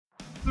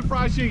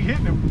surprised she ain't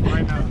hitting him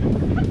right now.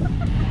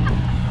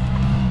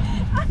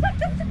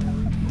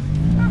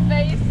 Her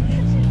face.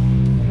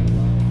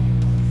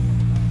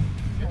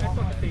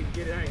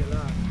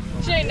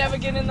 She ain't never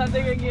getting in that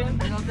thing again.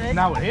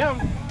 Not with him.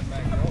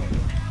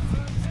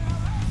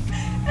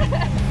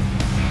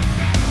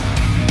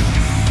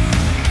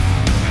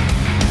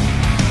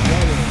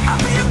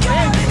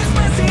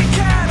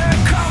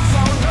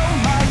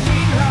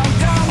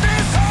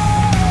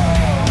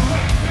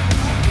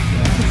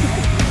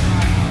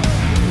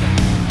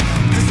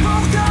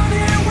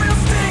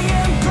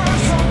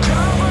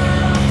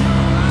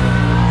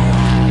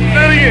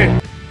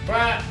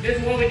 This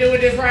is what we do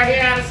with this right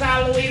here out of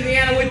South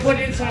Louisiana. We put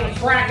in some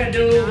cracker,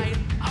 dude.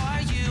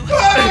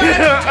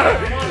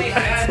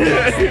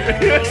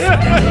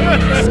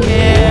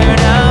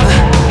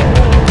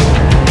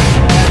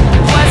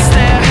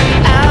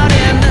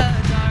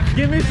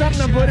 Give me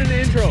something to put in the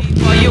intro.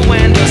 For your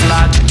windows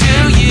locked.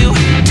 Do you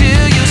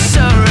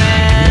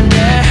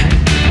surrender?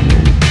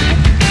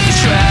 You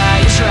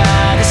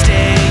try to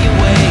stay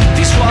awake.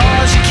 These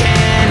walls you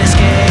can't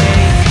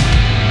escape.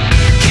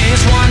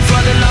 Here's one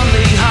for the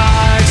lonely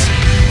hearts,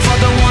 for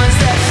the ones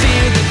that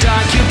fear the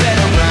dark. You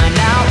better run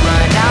out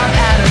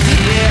out of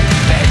here.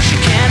 Bet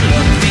you can't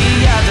look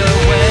the other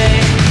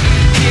way.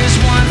 Here's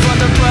one for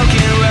the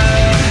broken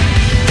road.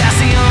 That's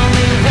the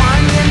only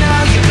one you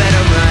know. You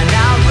better run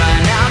out,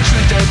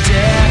 truth or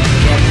dare.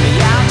 Get me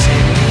out,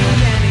 take me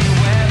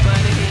anywhere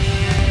but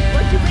here.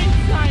 What you mean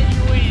sign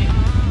you in?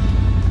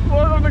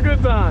 Welcome to Good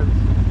Times.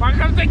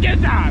 Welcome to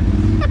Good Times.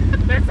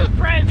 This is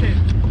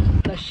present.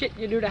 The shit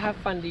you do to have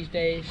fun these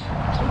days.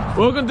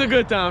 Welcome to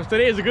Good Times.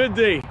 Today is a good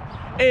day.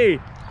 Hey,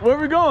 where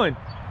we going?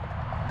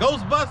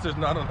 Ghostbusters?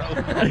 No, I don't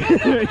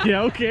know.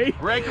 Yeah, okay.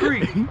 Red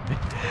Creek.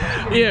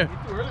 Yeah.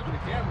 It's too early for the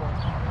camera.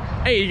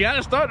 Hey, you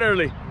gotta start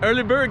early.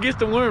 Early bird gets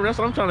the worm. That's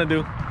what I'm trying to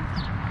do.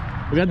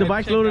 We got the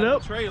bikes loaded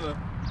up. Trailer.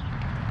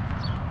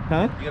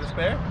 Huh? You got a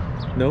spare?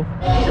 No.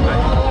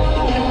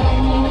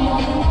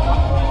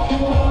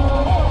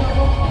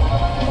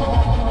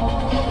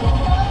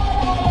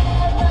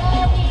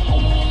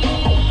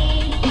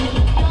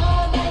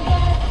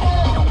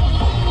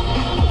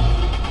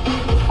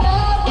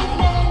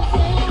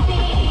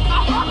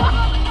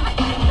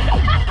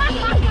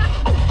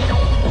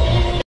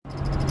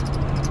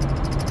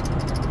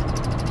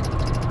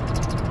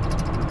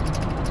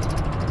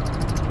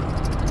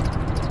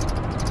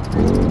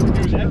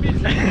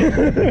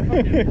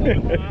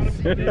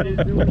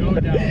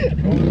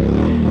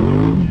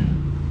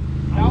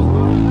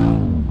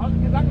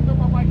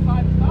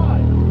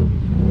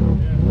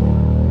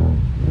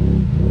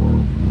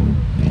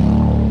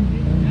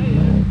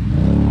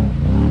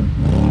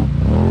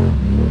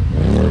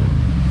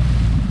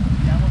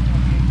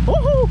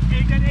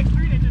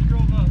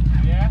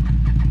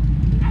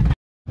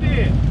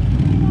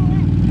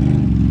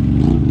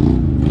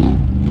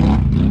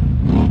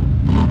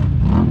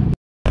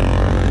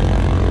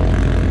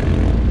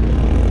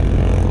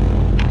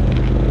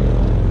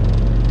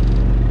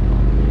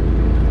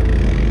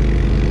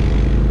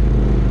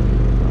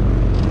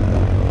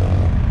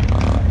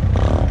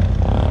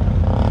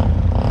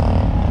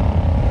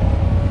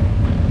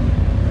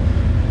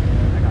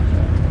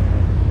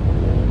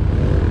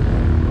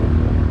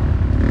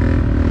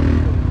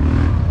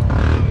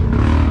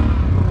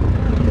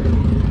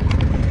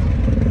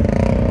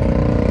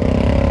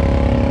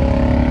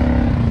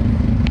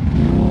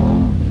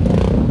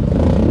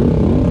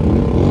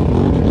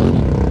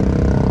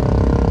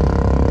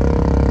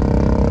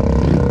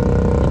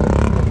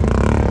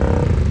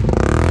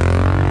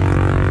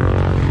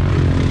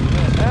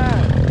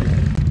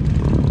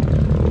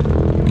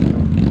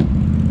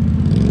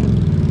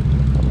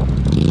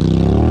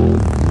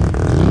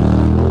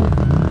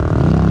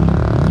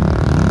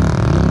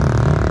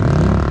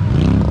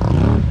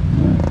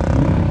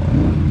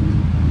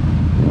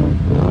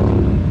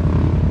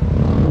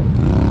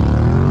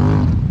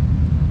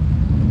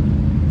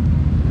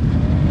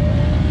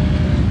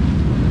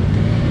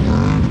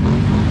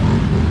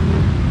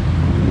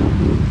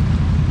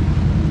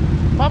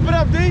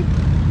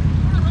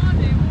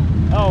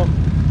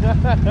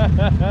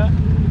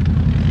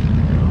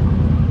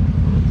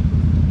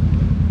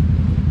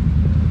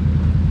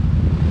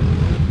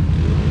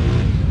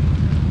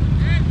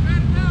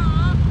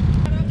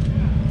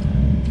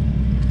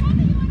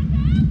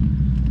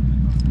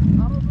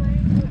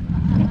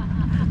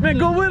 Man,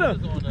 go with her.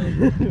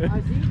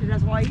 I see,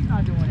 that's why he's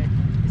not doing it.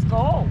 It's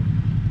cold.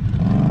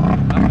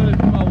 I feel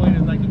like my weight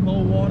is like the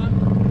cold water.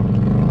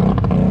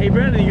 Hey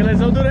Brandon, you gonna let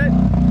someone do that?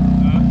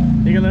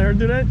 You gonna let her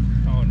do that?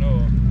 Oh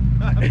no.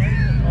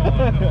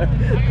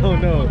 Oh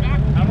no.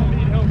 I don't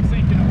need help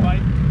sinking a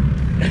bike.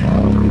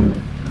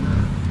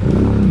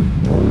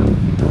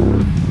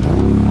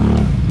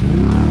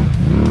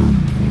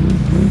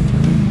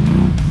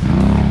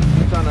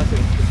 Try not to.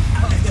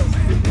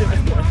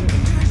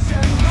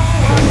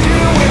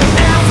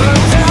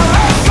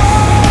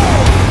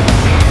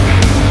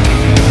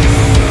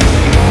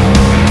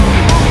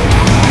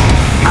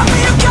 I'll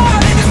be a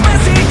god in this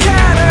messy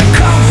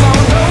catacomb.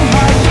 Follow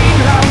my lead,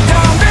 locked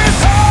down this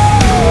hole.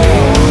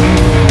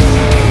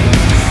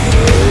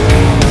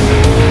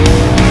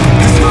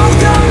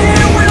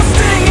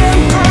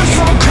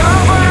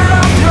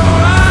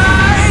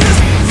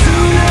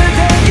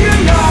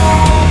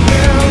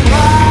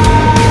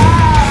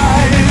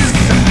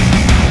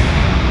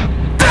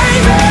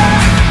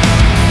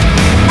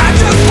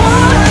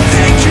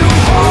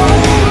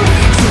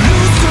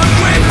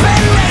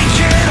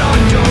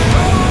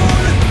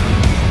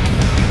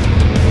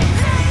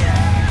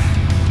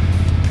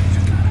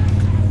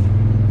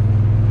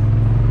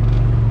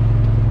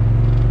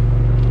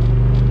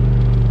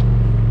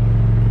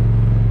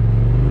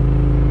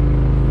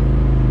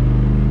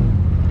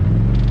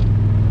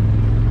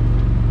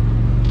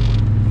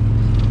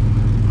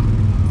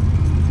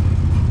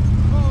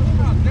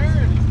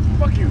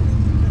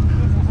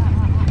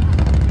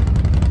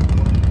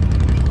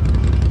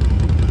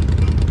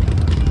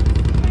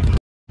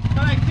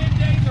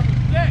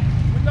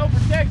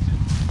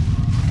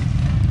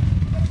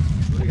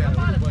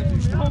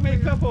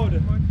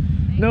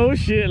 No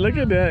shit, look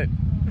at that.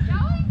 Joey's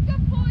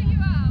gonna pull you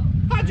out.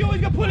 How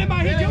Joey's gonna pull him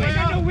out here? Joey ain't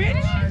got no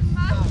winch.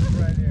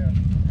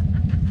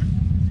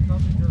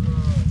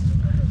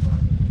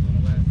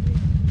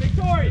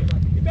 Victoria,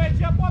 you better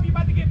jump off. You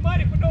about to get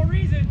muddy for no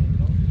reason.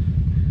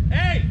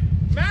 Hey,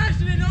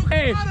 mash it and don't come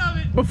Hey, out of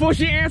it. before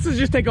she answers,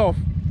 just take off.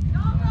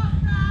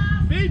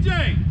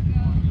 BJ.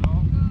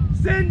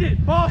 Send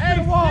it. Ball to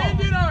the wall.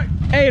 Send it on.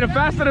 Hey, the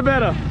faster the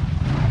better.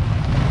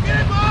 Get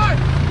it, boy.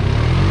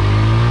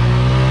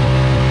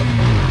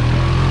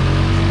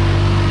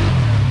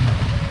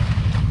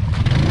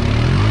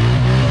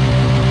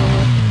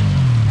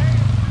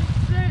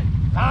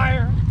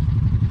 Tire.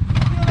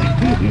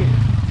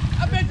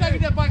 I bet you I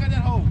get that bike out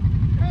that hole.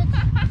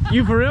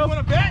 You for real?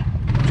 Want to bet?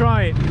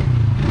 Try it.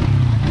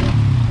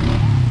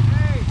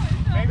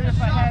 Maybe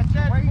if I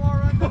had way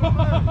more under the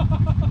mud.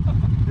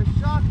 The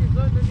shock is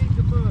underneath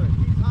the mud.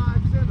 He's high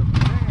center.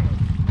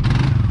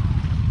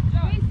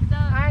 Joey's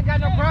stuck. I ain't got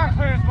no ground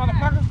clearance,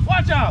 motherfucker.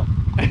 Watch out.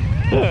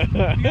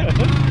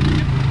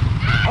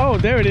 Oh,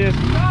 there it is.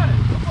 Got it.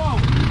 Come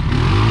forward.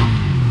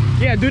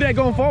 Yeah, do that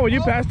going forward.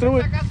 You pass through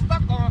I it. got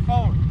stuck going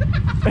forward.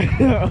 Don't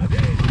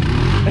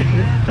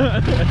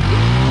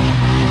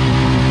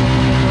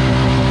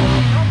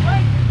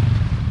break.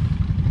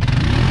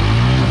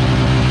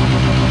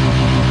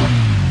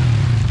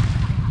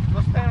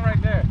 Let's stand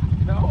right there.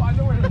 No, I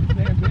know where that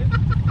damn bitch.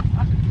 I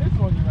should piss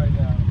on you right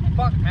now.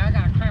 Fuck, man, I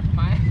got a cramp in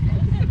my ass.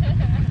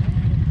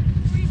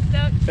 We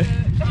stuck.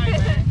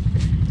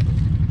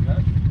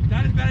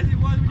 Not as bad as it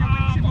was when you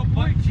went to my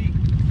butt cheek.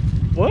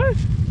 What?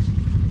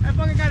 That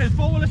fucking got his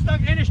four-wheeler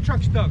stuck and his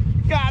truck stuck.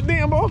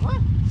 Goddamn, boy.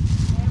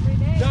 Every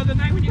day. The other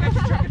night when you got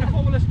your truck and the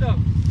four-wheeler stuck.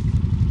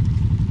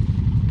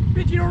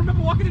 Bitch, you don't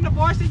remember walking in the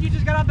bar saying you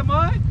just got out the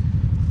mud?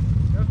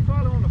 That's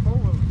probably on the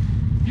four-wheeler.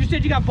 You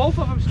said you got both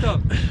of them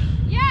stuck.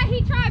 Yeah,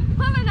 he tried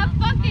pulling a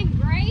fucking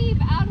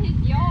grave out his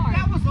yard.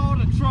 That was all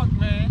the truck,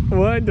 man.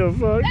 What the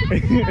fuck? That's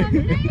what I'm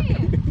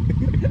saying.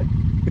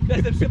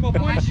 That's some simple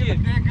point shit.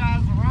 That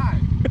guy's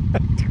right.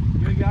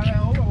 You ain't got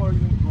that over or you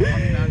gonna go? I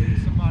mean, I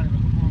need somebody to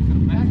perform to the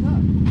back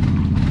up.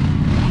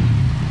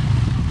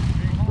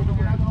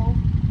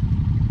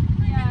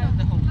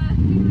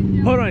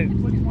 Hold on.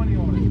 Put 20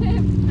 on it.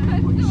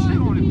 Put your shit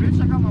on it, bitch.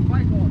 I got my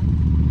bike on it.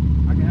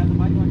 I can have the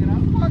bike when I get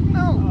out? Fuck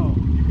no. Oh.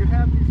 You can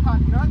have these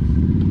hot nuts.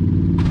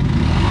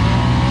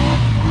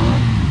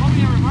 Want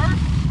me in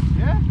reverse?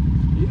 Yeah?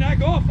 You're not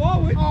going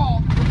forward.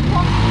 Oh, fuck. You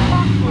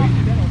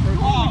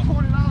owe me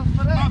 $20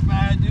 for that. My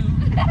bad, dude.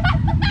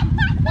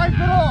 Wipe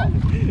it off.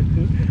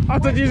 I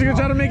thought you was gonna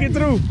try to make it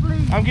through.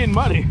 I'm getting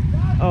muddy.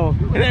 Oh,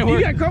 It ain't you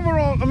working. got cover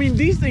on. I mean,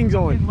 these things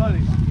on. Muddy.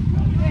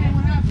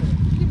 What happened?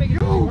 You can make it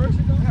reverse.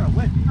 Yeah,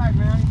 wet. All right,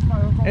 man. I need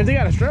somebody to If they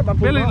got a strap, I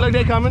put Billy, it look, on.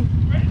 they coming.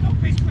 Brandon, don't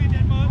face plant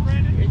that mud,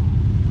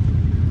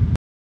 Brandon.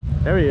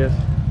 There he is.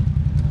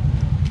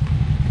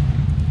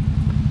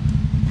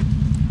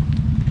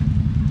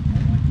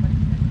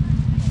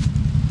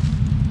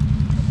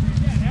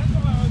 Yeah, that's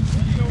what I was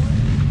videoing.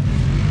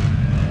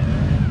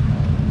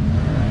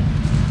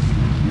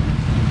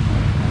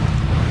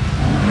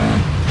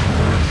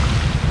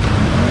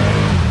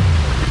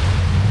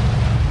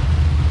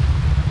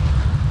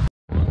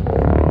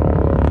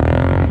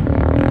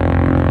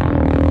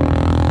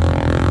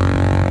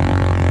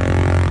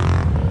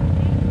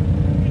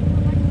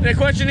 The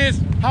question is,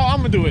 how I'm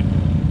gonna do it?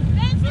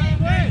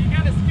 Hey, you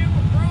gotta skip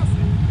across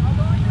it. How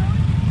long you doing?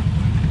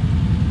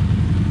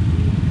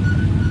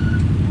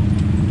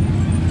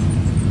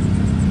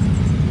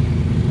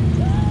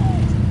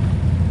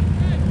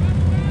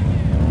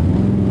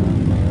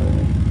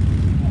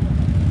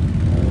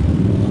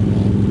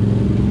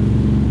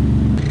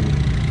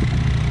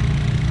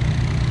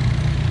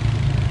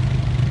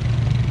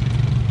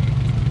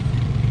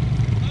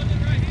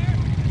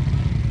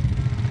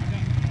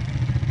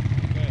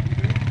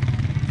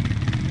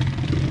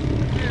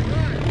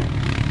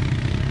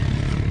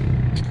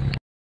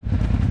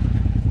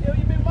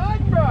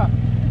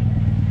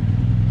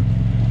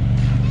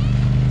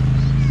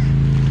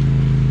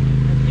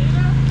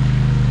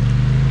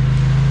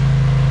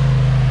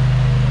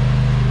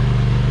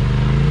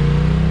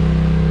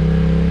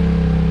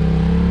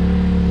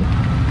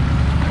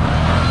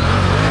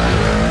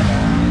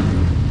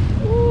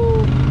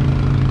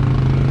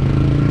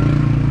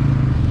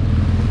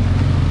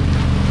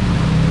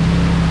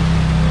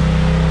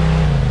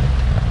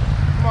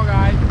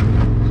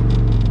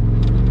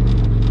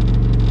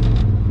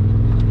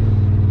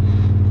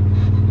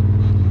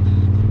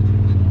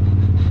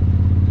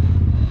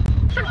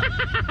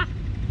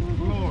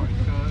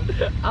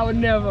 I would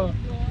never.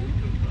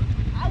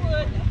 I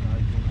would.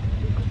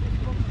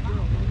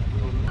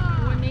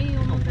 One knee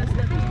almost got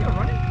stuck.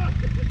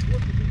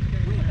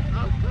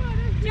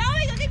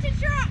 Joey, look at your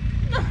truck.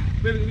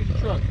 Billy, look at the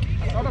truck.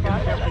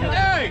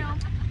 Hey,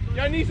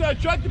 y'all need a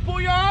truck to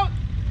pull you out?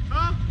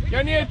 Huh?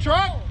 Y'all need a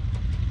truck?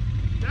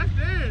 That's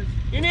theirs.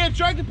 You need a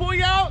truck to pull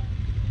you out?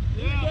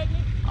 Yeah.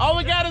 All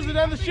we got is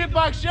another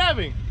shitbox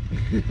Chevy.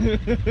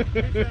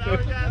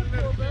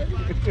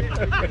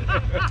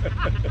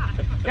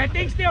 That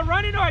thing still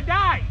running or it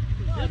died?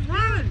 It's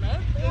running,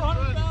 man.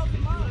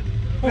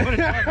 what I'm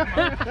talking about.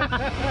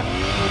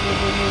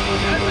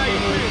 That's how you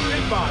treat a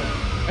big box.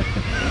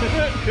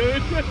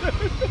 Good.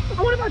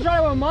 I wonder if I tried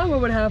it with mine,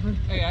 what would happen?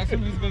 Hey, ask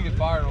him if he's gonna get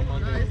fired on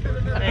Monday.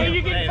 Hey,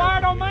 you getting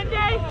fired on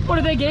Monday? What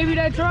if they gave you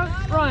that truck?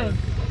 Ryan,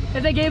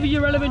 if they gave you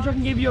your relevant truck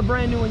and gave you a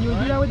brand new one, you would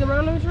do that with the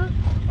relevant truck?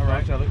 All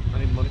right, tell it. I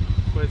need money.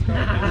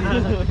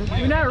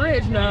 You're not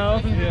rich,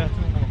 no. Yeah.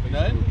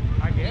 Nothing?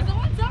 I guess.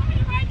 Someone's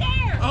zombie right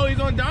there. Oh, he's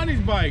on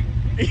Donnie's bike.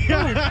 I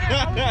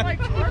was like,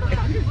 where the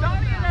fuck is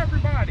Donnie and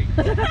everybody? I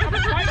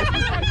was fighting for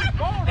fucking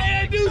phone. Hey,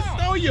 that dude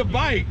stole your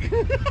bike.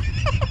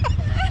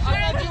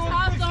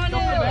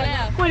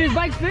 Wait, his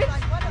bike's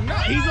fixed?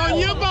 He's on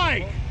your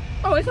bike.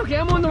 Oh, it's okay,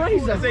 I'm on the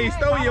razor. I say he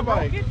stole your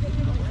bike. You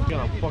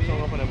gonna fuck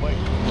something up on that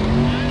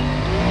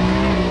bike.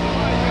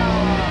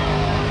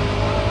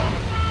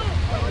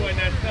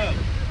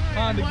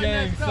 Honda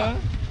gang, son.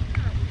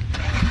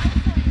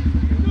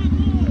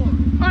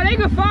 Oh, they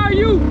can fire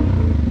you.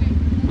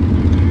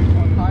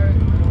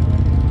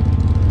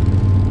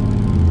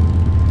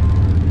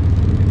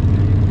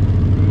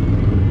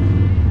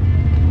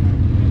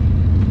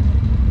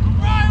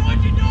 Ryan, what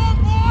you doing,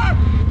 boy?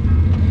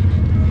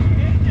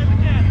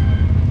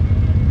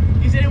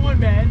 He said it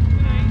wasn't bad.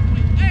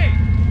 Hey,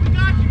 we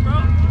got you, bro.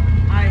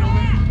 I ain't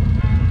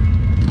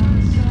over.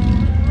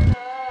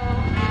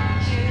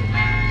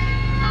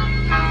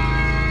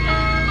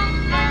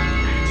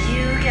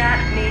 You got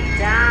me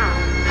down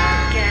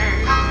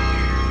again.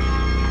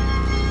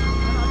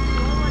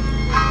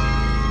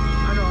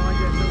 I know, I like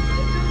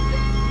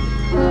that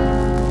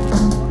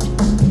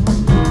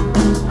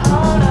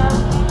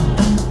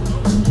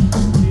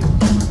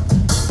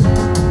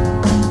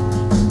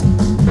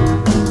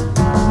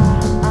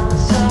I'm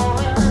so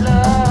in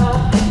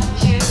love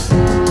with you.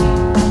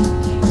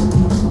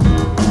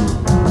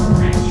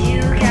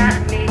 You got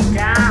me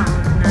down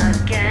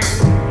again.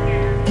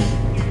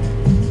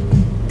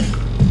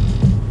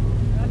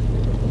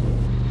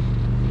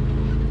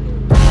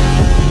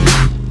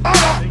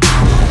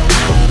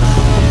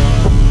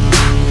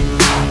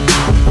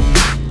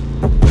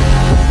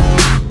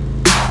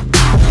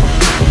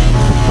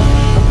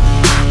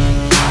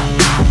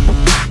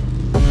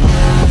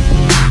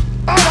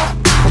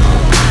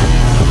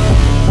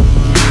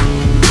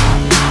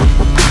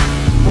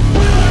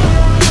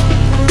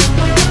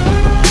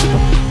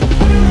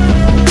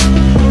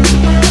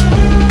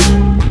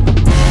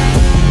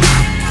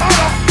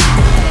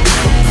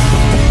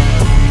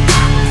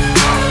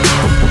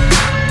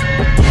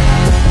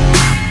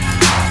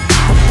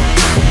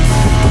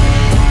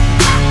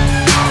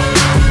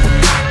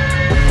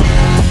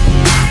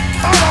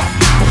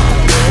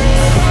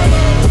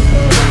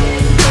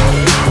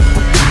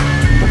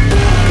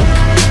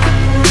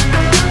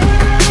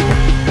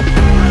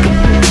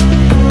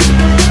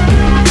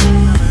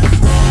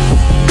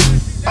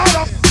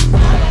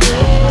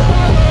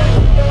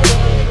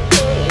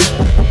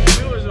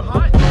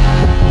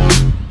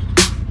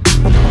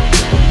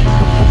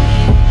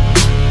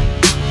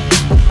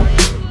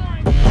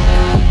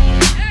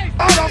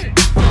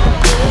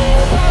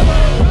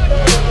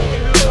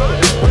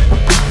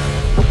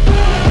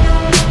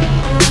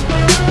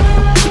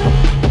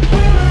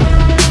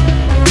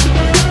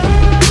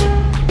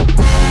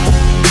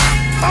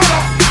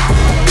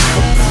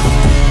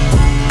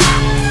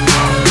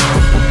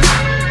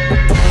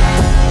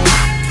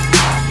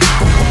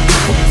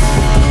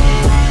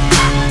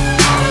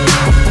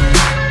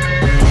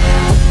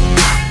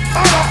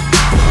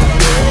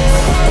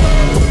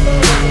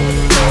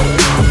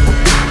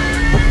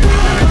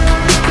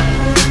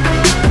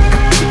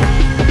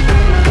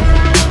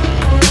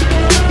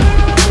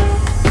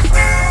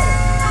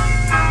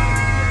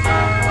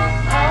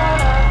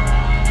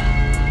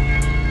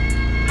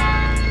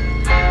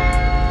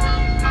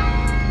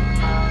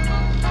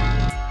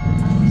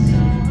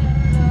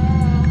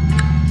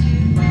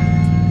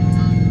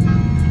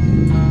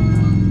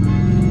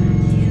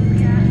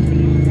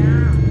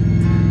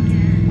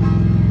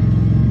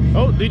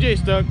 DJ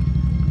stuck.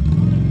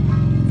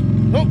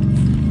 Oh.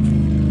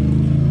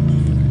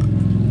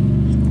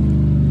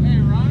 Hey,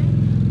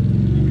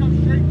 Ryan, you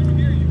come straight through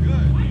here, you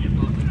good.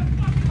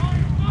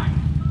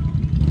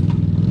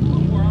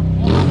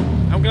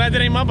 I'm glad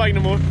that ain't my bike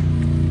no more.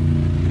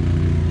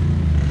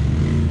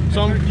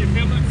 So I'm, You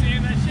feel like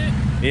seeing that shit?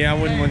 yeah, I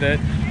wouldn't want that.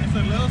 It's a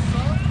little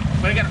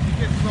soft, but it gets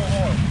so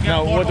hard.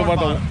 Now,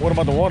 what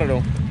about the water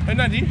though? Hey,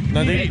 not deep.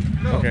 Not deep?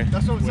 No, Okay.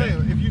 that's what I'm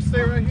saying. If you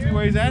stay right here,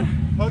 Where he's at?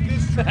 hug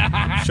this tree,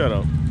 Shut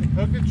up.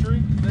 hug the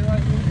tree, stay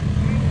right here,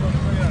 go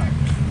straight out.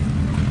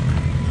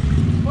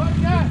 Fuck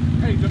that!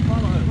 Hey, just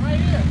follow him. Right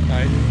here. All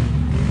right.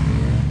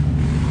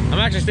 I'm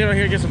actually staying right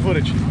here to get some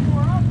footage. All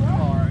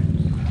right.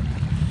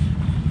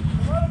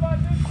 What about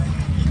this thing?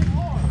 It's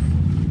hard.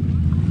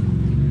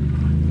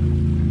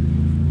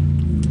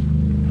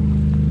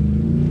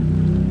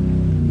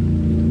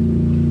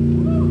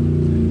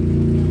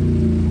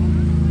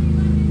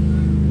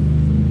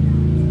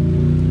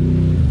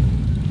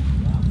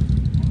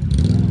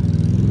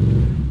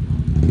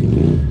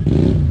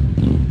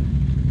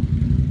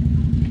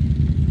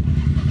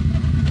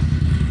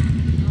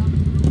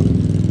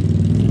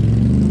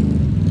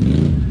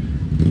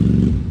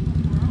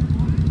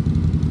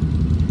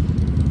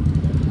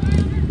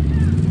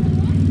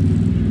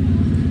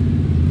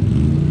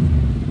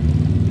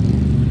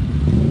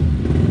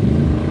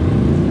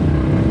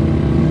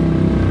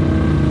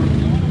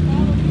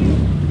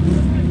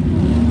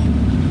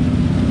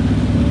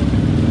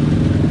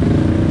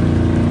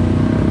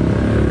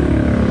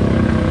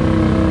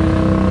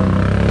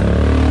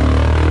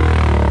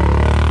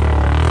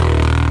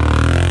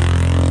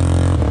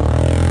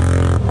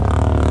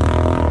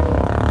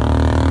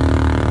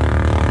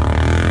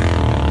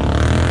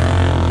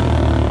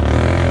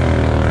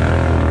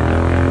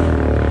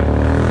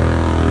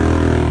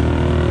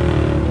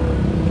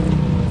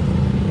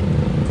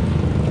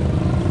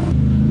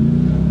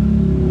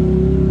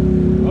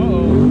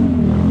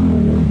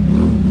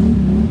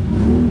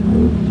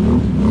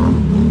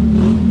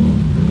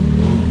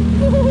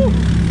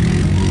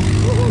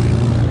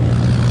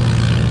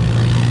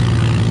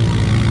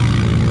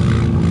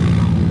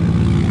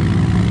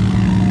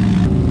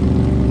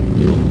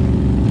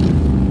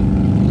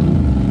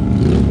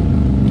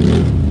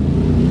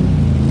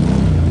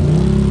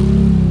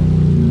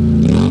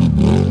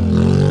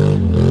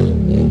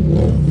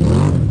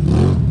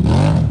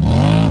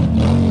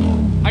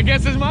 I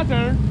guess it's my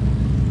turn.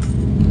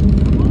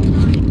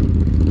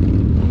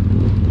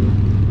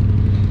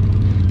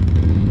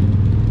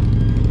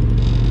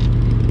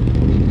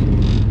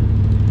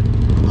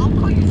 I'll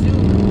call you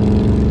Zoom.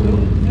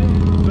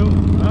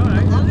 Zoom. All right.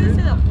 I'm gonna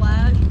say the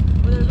Flash,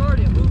 but there's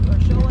already a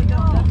show like that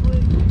on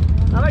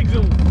Netflix. I like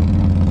Zoom.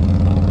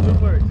 Zoom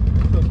works.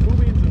 So it's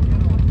movie and Zoom.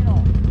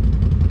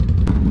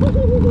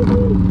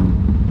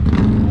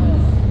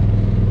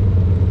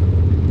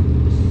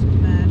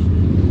 Smash it.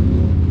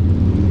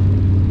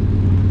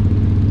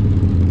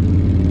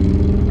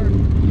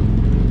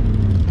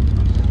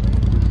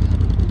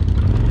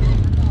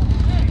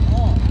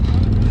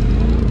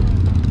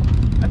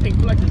 I think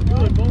Flex is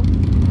good, bro.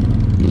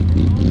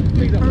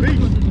 He's a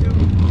beast.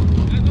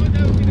 I thought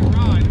that would be the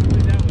ride. It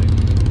was that way.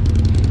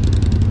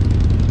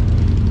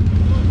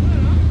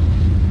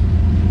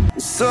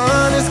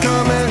 Sun is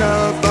coming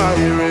up, are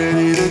you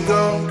ready to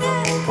go?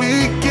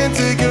 We can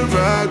take a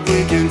ride,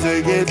 we can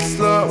take it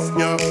slow.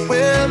 Your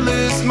will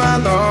is my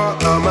law,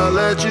 I'ma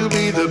let you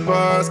be the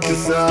boss,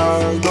 'cause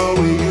I'll go